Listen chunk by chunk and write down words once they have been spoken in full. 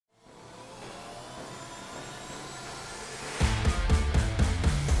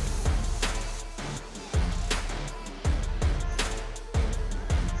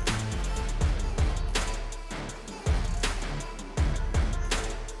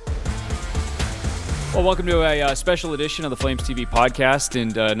Well, welcome to a special edition of the Flames TV podcast,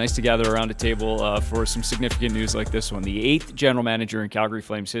 and nice to gather around a table for some significant news like this one. The 8th general manager in Calgary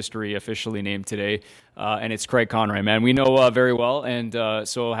Flames history officially named today, and it's Craig Conroy, man. We know very well, and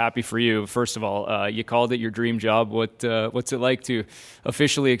so happy for you. First of all, you called it your dream job. What's it like to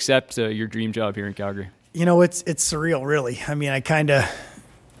officially accept your dream job here in Calgary? You know, it's surreal, really. I mean, I don't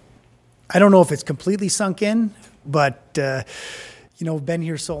know if it's completely sunk in, but been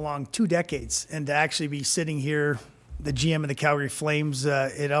here so long, 2 decades, and to actually be sitting here, the GM of the Calgary Flames,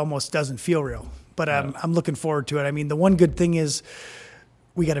 it almost doesn't feel real. But I'm looking forward to it. I mean, the one good thing is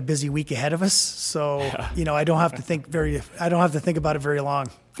we got a busy week ahead of us, so I don't have to think about it very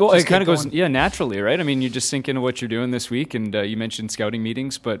long. Well, it kind of goes naturally, right? I mean, you just sink into what you're doing this week, and you mentioned scouting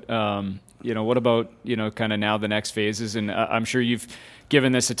meetings, but what about kind of now the next phases? And I'm sure you've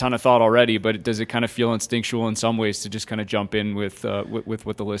given this a ton of thought already, but does it kind of feel instinctual in some ways to just kind of jump in with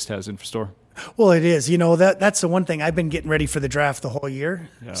what the list has in store? Well, it is. That's the one thing. I've been getting ready for the draft the whole year.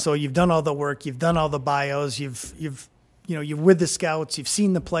 Yeah. So you've done all the work, you've done all the bios, you're with the scouts, you've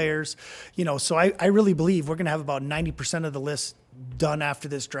seen the players. So I really believe we're going to have about 90% of the list done after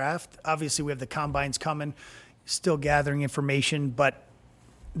this draft. Obviously, we have the combines coming, still gathering information, but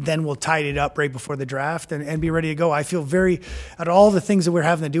then we'll tie it up right before the draft and be ready to go. I feel out of all the things that we're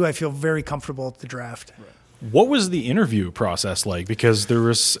having to do, I feel very comfortable at the draft. Right. What was the interview process like? Because there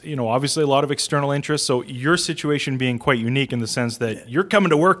was, obviously a lot of external interest. So your situation being quite unique in the sense that you're coming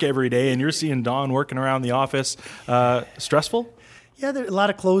to work every day and you're seeing Don working around the office. Stressful? Yeah, there are a lot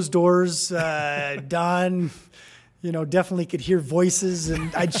of closed doors. Don, definitely could hear voices,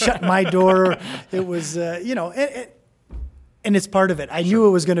 and I'd shut my door. It was, and it's part of it. I knew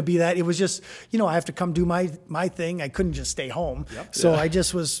it was going to be that. It was just, I have to come do my thing. I couldn't just stay home. Yep. So I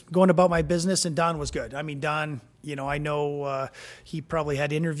just was going about my business, and Don was good. I mean, Don, I know he probably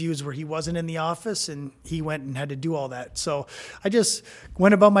had interviews where he wasn't in the office, and he went and had to do all that. So I just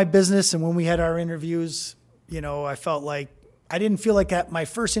went about my business, and when we had our interviews, I didn't feel like my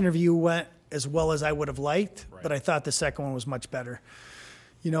first interview went as well as I would have liked, right. But I thought the second one was much better.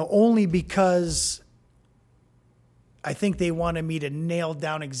 Only because I think they wanted me to nail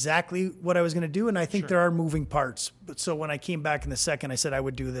down exactly what I was going to do, and I think there are moving parts. But so when I came back in the second, I said I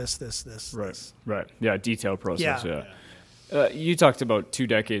would do this. Right. Yeah, detailed process. Yeah. You talked about 2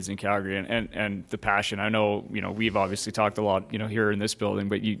 decades in Calgary and the passion. I know, we've obviously talked a lot, here in this building,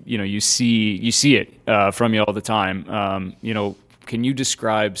 but you see it from you all the time. Can you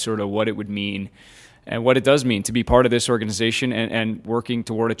describe sort of what it would mean and what it does mean to be part of this organization and working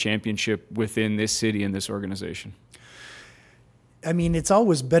toward a championship within this city and this organization? I mean, it's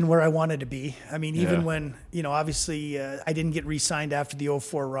always been where I wanted to be. I mean, even when, obviously I didn't get re-signed after the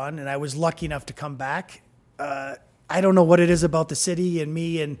 2004 run, and I was lucky enough to come back. I don't know what it is about the city and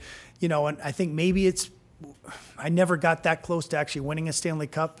me, and, and I think maybe I never got that close to actually winning a Stanley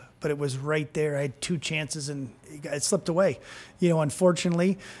Cup, but it was right there. I had 2 chances, and it slipped away,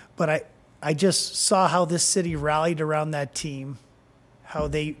 unfortunately. But I just saw how this city rallied around that team, how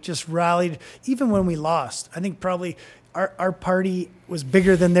they just rallied, even when we lost. I think probably our party was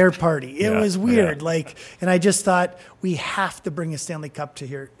bigger than their party. It was weird. Yeah. And I just thought we have to bring a Stanley Cup to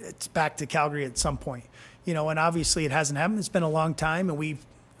here. It's back to Calgary at some point, and obviously it hasn't happened. It's been a long time, and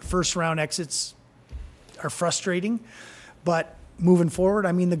first round exits are frustrating, but moving forward,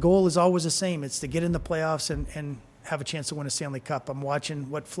 I mean, the goal is always the same. It's to get in the playoffs and have a chance to win a Stanley Cup. I'm watching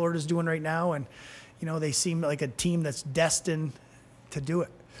what Florida's doing right now, and, they seem like a team that's destined to do it.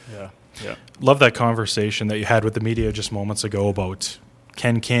 Yeah. Love that conversation that you had with the media just moments ago about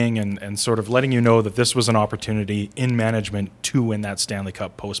Ken King and sort of letting you know that this was an opportunity in management to win that Stanley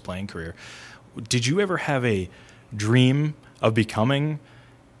Cup post-playing career. Did you ever have a dream of becoming,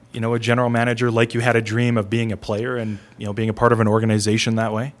 a general manager like you had a dream of being a player and, being a part of an organization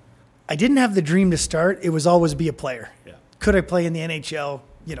that way? I didn't have the dream to start. It was always be a player. Yeah. Could I play in the NHL?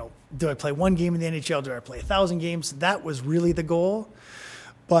 Do I play 1 game in the NHL? Do I play 1,000 games? That was really the goal.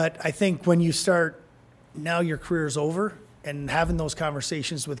 But I think when you start, now your career's over, and having those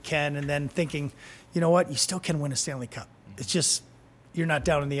conversations with Ken and then thinking, you know what, you still can win a Stanley Cup. It's just you're not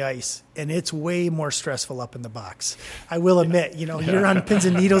down on the ice, and it's way more stressful up in the box. I will admit, you're on pins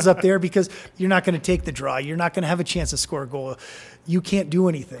and needles up there because you're not going to take the draw. You're not going to have a chance to score a goal. You can't do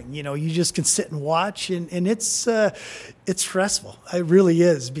anything. You just can sit and watch, and it's stressful. It really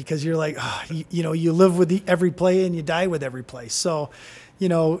is, because you're like, you live with every play and you die with every play. So,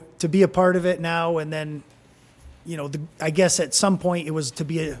 to be a part of it now, and then, I guess at some point it was to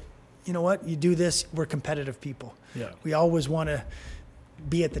be you do this, we're competitive people. Yeah. We always want to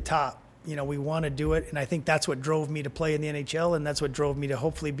be at the top. We want to do it. And I think that's what drove me to play in the NHL, and that's what drove me to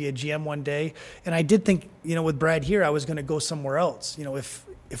hopefully be a GM one day. And I did think, with Brad here, I was going to go somewhere else.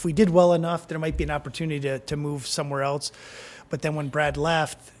 If we did well enough, there might be an opportunity to move somewhere else. But then when Brad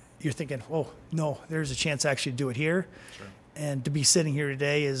left, you're thinking, oh, no, there's a chance I actually do it here. Sure. And to be sitting here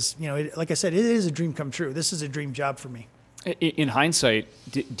today is, like I said, it is a dream come true. This is a dream job for me. In hindsight,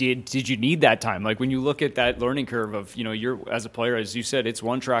 did you need that time? Like when you look at that learning curve of, you're as a player, as you said, it's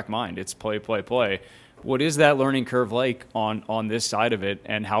one track mind. It's play, play, play. What is that learning curve like on this side of it,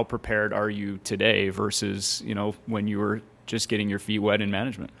 and how prepared are you today versus, when you were just getting your feet wet in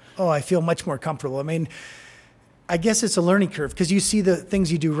management? Oh, I feel much more comfortable. I mean, I guess it's a learning curve because you see the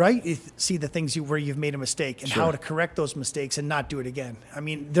things you do right, you see the things where you've made a mistake and how to correct those mistakes and not do it again. I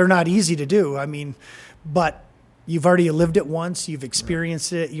mean, they're not easy to do. But you've already lived it once, you've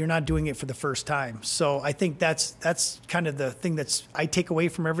experienced it, you're not doing it for the first time. So I think that's kind of the thing I take away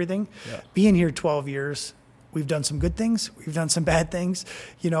from everything. Yeah. Being here 12 years, we've done some good things, we've done some bad things.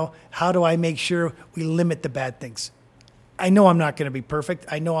 How do I make sure we limit the bad things? I know I'm not going to be perfect.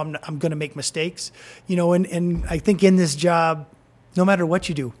 I know I'm going to make mistakes, and I think in this job, no matter what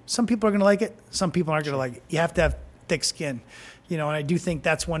you do, some people are going to like it, some people aren't going to like it. You have to have thick skin, and I do think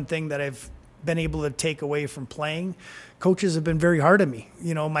that's one thing that I've been able to take away from playing. Coaches have been very hard on me,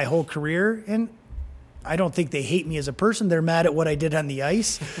 my whole career, and I don't think they hate me as a person. They're mad at what I did on the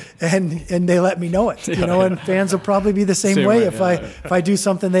ice, and they let me know it. And fans will probably be the same way if I do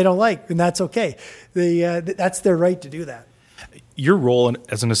something they don't like, and that's okay. That's their right to do that. Your role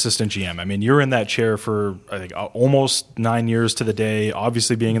as an assistant GM, you're in that chair for, I think, almost 9 years to the day,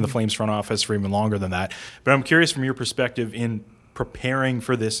 obviously being in the Flames front office for even longer than that. But I'm curious from your perspective in preparing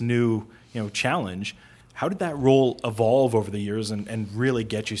for this new challenge, how did that role evolve over the years and really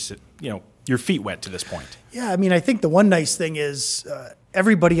get you, your feet wet to this point? Yeah, I think the one nice thing is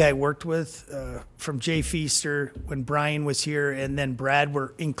everybody I worked with, from Jay Feaster, when Brian was here, and then Brad,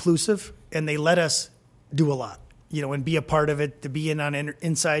 were inclusive, and they let us do a lot. And be a part of it, to be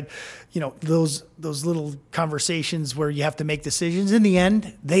inside, those little conversations where you have to make decisions. In the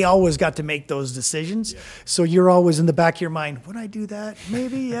end, they always got to make those decisions. Yeah. So you're always in the back of your mind, would I do that?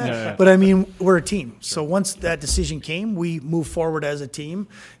 Maybe, yeah. But we're a team. Sure. So once that decision came, we move forward as a team,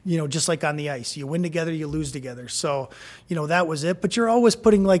 just like on the ice. You win together, you lose together. So, that was it. But you're always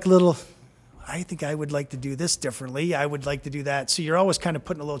putting I think I would like to do this differently. I would like to do that. So you're always kind of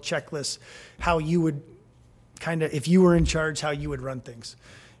putting a little checklist, how you would if you were in charge, how you would run things,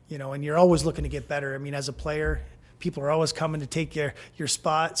 and you're always looking to get better. As a player, people are always coming to take your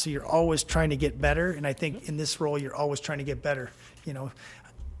spot, so you're always trying to get better. And I think in this role, you're always trying to get better.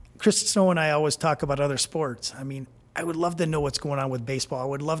 Chris Snow and I always talk about other sports. I would love to know what's going on with baseball. I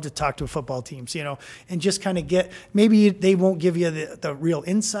would love to talk to football teams, and just kind of maybe they won't give you the real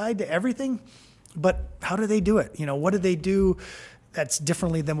inside to everything, but how do they do it? What do they do that's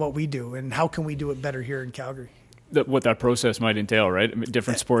differently than what we do, and how can we do it better here in Calgary? What that process might entail, right?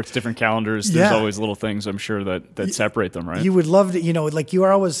 Different sports, different calendars. There's always little things, I'm sure, that separate them, right? You would love to, you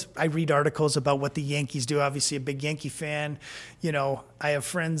are always, I read articles about what the Yankees do. Obviously, a big Yankee fan. I have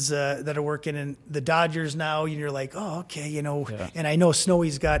friends that are working in the Dodgers now, and you're like, oh, okay, And I know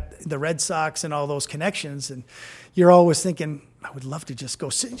Snowy's got the Red Sox and all those connections, and you're always thinking, I would love to just go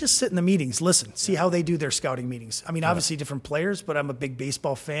sit in the meetings, listen, see how they do their scouting meetings. Obviously different players, but I'm a big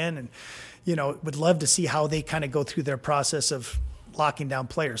baseball fan, and, would love to see how they kind of go through their process of locking down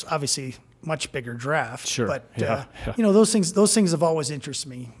players. Obviously much bigger draft, sure. But, those things have always interested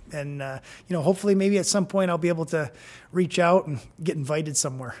me. And, hopefully maybe at some point I'll be able to reach out and get invited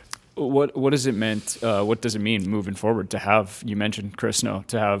somewhere. What does it mean moving forward to have, you mentioned Chris Snow,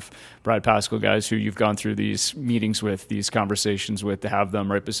 to have Brad Pascal, guys who you've gone through these meetings with, these conversations with, to have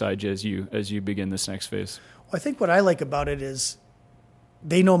them right beside you as you begin this next phase? Well, I think what I like about it is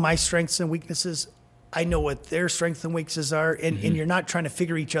they know my strengths and weaknesses. I know what their strengths and weaknesses are, and you're not trying to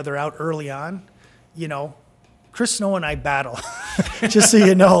figure each other out early on. Chris Snow and I battle, just so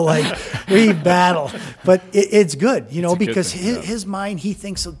you know, we battle, but it's good, because his mind, he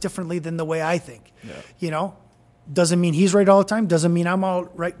thinks differently than the way I think. Yeah. Doesn't mean he's right all the time. Doesn't mean I'm all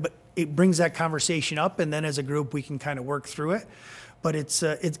right, but it brings that conversation up, and then as a group we can kind of work through it. But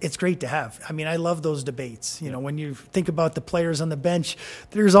it's great to have. I love those debates. When you think about the players on the bench,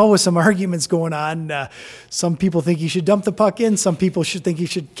 there's always some arguments going on. Some people think you should dump the puck in. Some people think you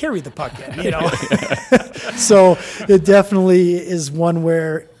should carry the puck in. So it definitely is one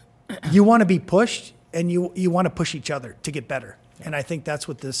where you want to be pushed, and you want to push each other to get better. And I think that's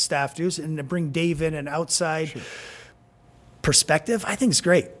what the staff does. And to bring Dave in and outside perspective, I think it's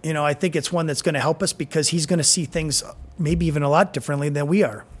great. I think it's one that's going to help us because he's going to see things maybe even a lot differently than we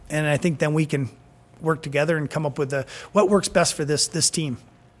are. And I think then we can work together and come up with what works best for this team.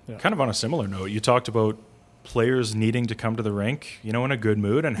 Yeah. Kind of on a similar note, you talked about players needing to come to the rink, in a good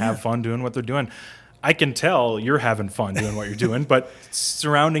mood and have fun doing what they're doing. I can tell you're having fun doing what you're doing, but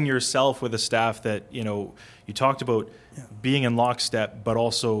surrounding yourself with a staff that, you talked about being in lockstep, but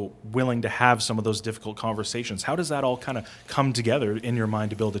also willing to have some of those difficult conversations. How does that all kind of come together in your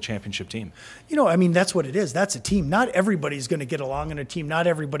mind to build a championship team? That's what it is. That's a team. Not everybody's going to get along in a team. Not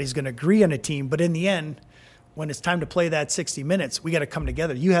everybody's going to agree on a team. But in the end, when it's time to play that 60 minutes, we got to come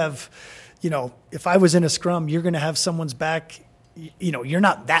together. You have, if I was in a scrum, you're going to have someone's back. You're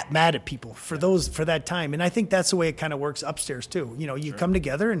not that mad at people for that time. And I think that's the way it kind of works upstairs too. You come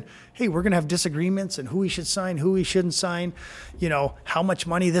together and, hey, we're going to have disagreements and who we should sign, who we shouldn't sign, how much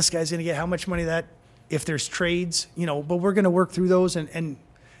money this guy's going to get, how much money that, if there's trades, but we're going to work through those and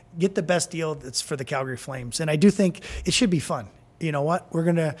get the best deal that's for the Calgary Flames. And I do think it should be fun. You know what? We're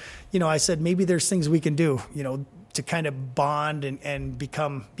going to, I said, maybe there's things we can do, to kind of bond and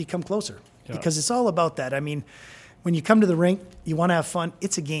become closer because it's all about that. I mean, when you come to the rink, you want to have fun.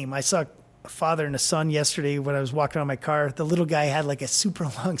 It's a game. I saw a father and a son yesterday when I was walking on my car. The little guy had like a super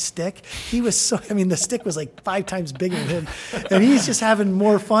long stick. He was the stick was like 5 times bigger than him. And he's just having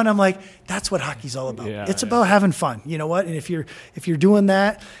more fun. I'm like, that's what hockey's all about. It's about having fun. You know what? And if you're doing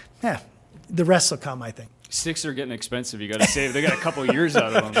that, the rest will come, I think. Sticks are getting expensive. You got to save. They got a couple years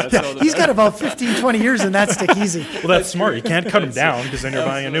out of them. He's got about 15, 20 years in that stick easy. Well, that's smart. You can't cut them down because then you're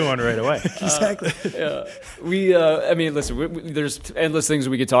buying a new one right away. Exactly. Listen, there's endless things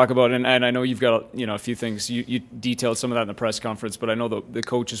we could talk about, and I know you've got a few things. You detailed some of that in the press conference, but I know the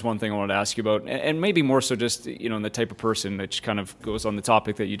coach is one thing I wanted to ask you about, and maybe more so just in the type of person that kind of goes on the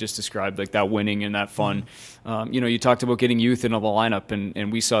topic that you just described, like that winning and that fun. Mm-hmm. You talked about getting youth into the lineup,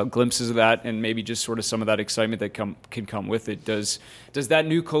 and we saw glimpses of that, and maybe just sort of some of that excitement that can come with it. Does that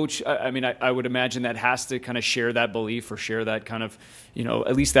new coach, I would imagine that has to kind of share that belief or share that kind of,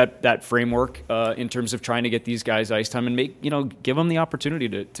 at least that framework in terms of trying to get these guys ice time and give them the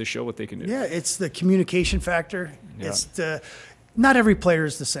opportunity to show what they can do. Yeah, it's the communication factor. Yeah. It's not every player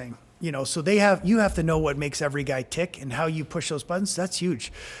is the same. So you have to know what makes every guy tick and how you push those buttons. That's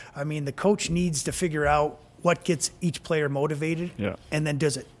huge. I mean, the coach needs to figure out what gets each player motivated and then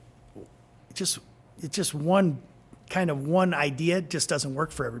does it. It's just one idea just doesn't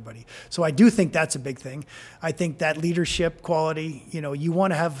work for everybody. So I do think that's a big thing. I think that leadership quality, you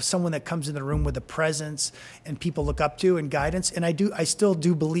want to have someone that comes in the room with a presence and people look up to and guidance. And I still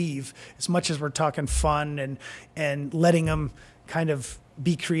do believe, as much as we're talking fun and letting them kind of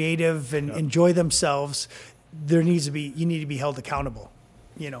be creative and enjoy themselves, you need to be held accountable.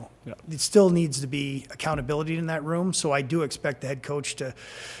 It still needs to be accountability in that room. So I do expect the head coach to,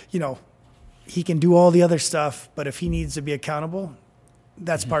 he can do all the other stuff, but if he needs to be accountable,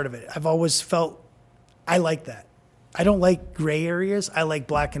 that's part of it. I've always felt I like that. I don't like gray areas. I like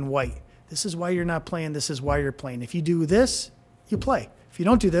black and white. This is why you're not playing. This is why you're playing. If you do this, you play. If you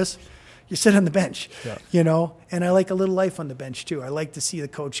don't do this, you sit on the bench, and I like a little life on the bench too. I like to see the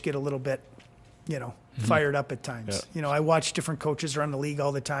coach get a little bit, fired up at times. Yeah. I watch different coaches around the league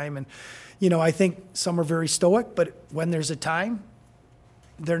all the time, and, I think some are very stoic, but when there's a time,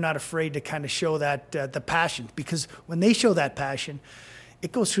 they're not afraid to kind of show that the passion, because when they show that passion,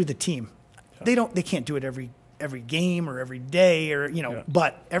 it goes through the team. Yeah. They can't do it every game or every day or,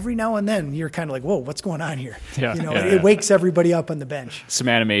 but every now and then you're kind of like, whoa, what's going on here? Yeah. It wakes everybody up on the bench. Some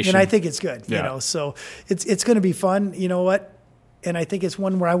animation. And I think it's good, so it's going to be fun. You know what? And I think it's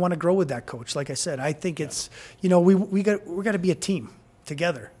one where I want to grow with that coach. Like I said, I think it's, we got to be a team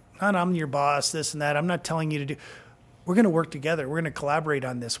together. Not I'm your boss, this and that. I'm not telling you to do. We're going to work together. We're going to collaborate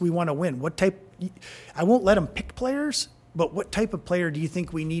on this. We want to win. What type? I won't let them pick players, but what type of player do you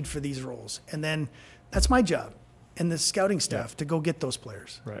think we need for these roles? And then that's my job and the scouting staff to go get those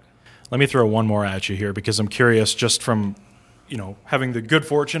players. Right. Let me throw one more at you here because I'm curious, just from having the good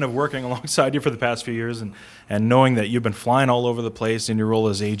fortune of working alongside you for the past few years and knowing that you've been flying all over the place in your role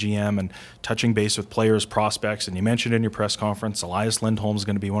as AGM and touching base with players, prospects, and you mentioned in your press conference, Elias Lindholm is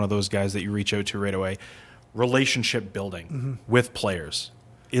going to be one of those guys that you reach out to right away. Relationship building with players.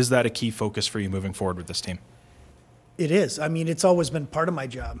 Is that a key focus for you moving forward with this team? It is. I mean, it's always been part of my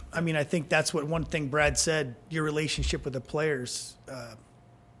job. I mean, I think that's what one thing Brad said, your relationship with the players.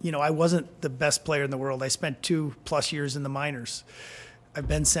 I wasn't the best player in the world. I spent 2+ years in the minors. I've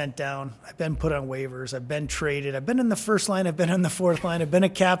been sent down. I've been put on waivers. I've been traded. I've been in the first line. I've been on the fourth line. I've been a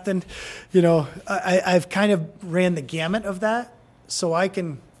captain. I've kind of ran the gamut of that. So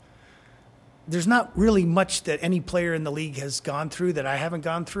there's not really much that any player in the league has gone through that I haven't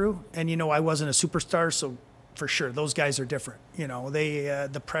gone through. And, I wasn't a superstar, so for sure. Those guys are different. They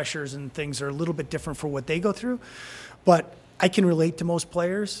the pressures and things are a little bit different for what they go through. But I can relate to most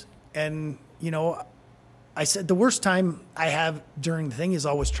players. And, I said the worst time I have during the thing is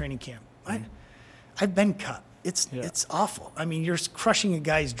always training camp. I've been cut. It's awful. I mean, you're crushing a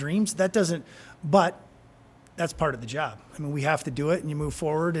guy's dreams. But that's part of the job. I mean, we have to do it, and you move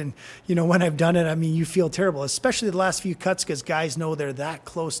forward. And, when I've done it, I mean, you feel terrible, especially the last few cuts, because guys know they're that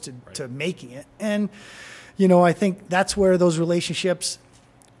close to making it. And, I think that's where those relationships,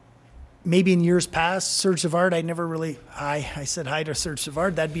 maybe in years past, Serge Savard, I said hi to Serge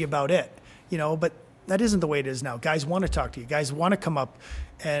Savard. That'd be about it, but that isn't the way it is now. Guys want to talk to you. Guys want to come up,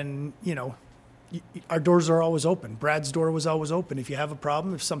 and, our doors are always open. Brad's door was always open. If you have a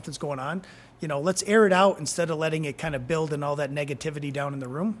problem, if something's going on, let's air it out instead of letting it kind of build and all that negativity down in the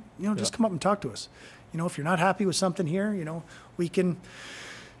room. Just come up and talk to us. If you're not happy with something here, we can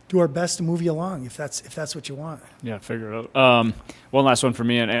do our best to move you along if that's what you want. Yeah, figure it out. One last one for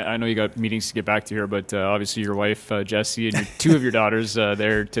me, and I know you got meetings to get back to here, but obviously your wife, Jessie, and two of your daughters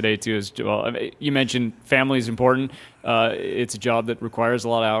there today too as well. I mean, you mentioned family is important. It's a job that requires a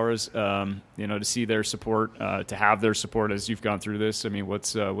lot of hours. To see their support, to have their support as you've gone through this. I mean,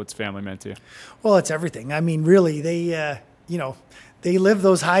 what's family meant to you? Well, it's everything. I mean, really, they live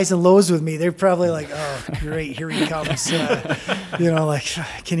those highs and lows with me. They're probably like, oh, great, here he comes.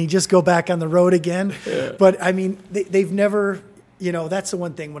 Can he just go back on the road again? Yeah. But, I mean, they've never, that's the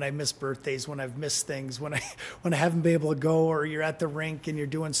one thing when I miss birthdays, when I've missed things, when I haven't been able to go, or you're at the rink and you're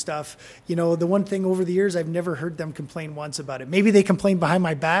doing stuff. The one thing over the years, I've never heard them complain once about it. Maybe they complain behind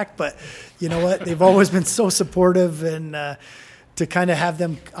my back, but you know what? They've always been so supportive, and to kind of have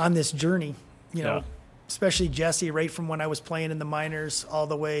them on this journey, especially Jesse, right from when I was playing in the minors all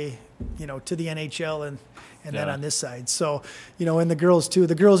the way, to the NHL and then on this side. So, and the girls too.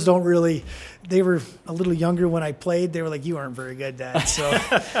 The girls don't really, they were a little younger when I played. They were like, you aren't very good, Dad. So,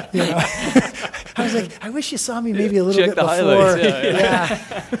 I was like, I wish you saw me maybe a little bit before. Highlights. Yeah.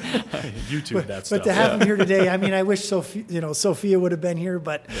 YouTube that stuff. But to have them here today, I mean, I wish Sophia would have been here,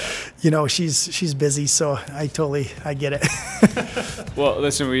 but she's busy, so I get it. Well,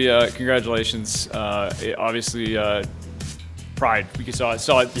 listen, congratulations. Obviously, pride. We saw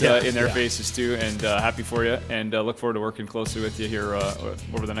it in their faces too, and happy for you, and look forward to working closely with you here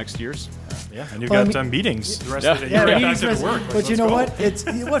over the next years. Yeah, and you've got meetings the rest of the day. Yeah, back to work. But you know what? It's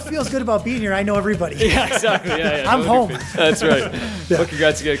what feels good about being here. I know everybody. Yeah, exactly. Yeah, I'm home. That's right. Well,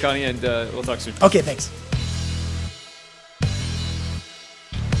 congrats again, Connie, and we'll talk soon. Okay, thanks.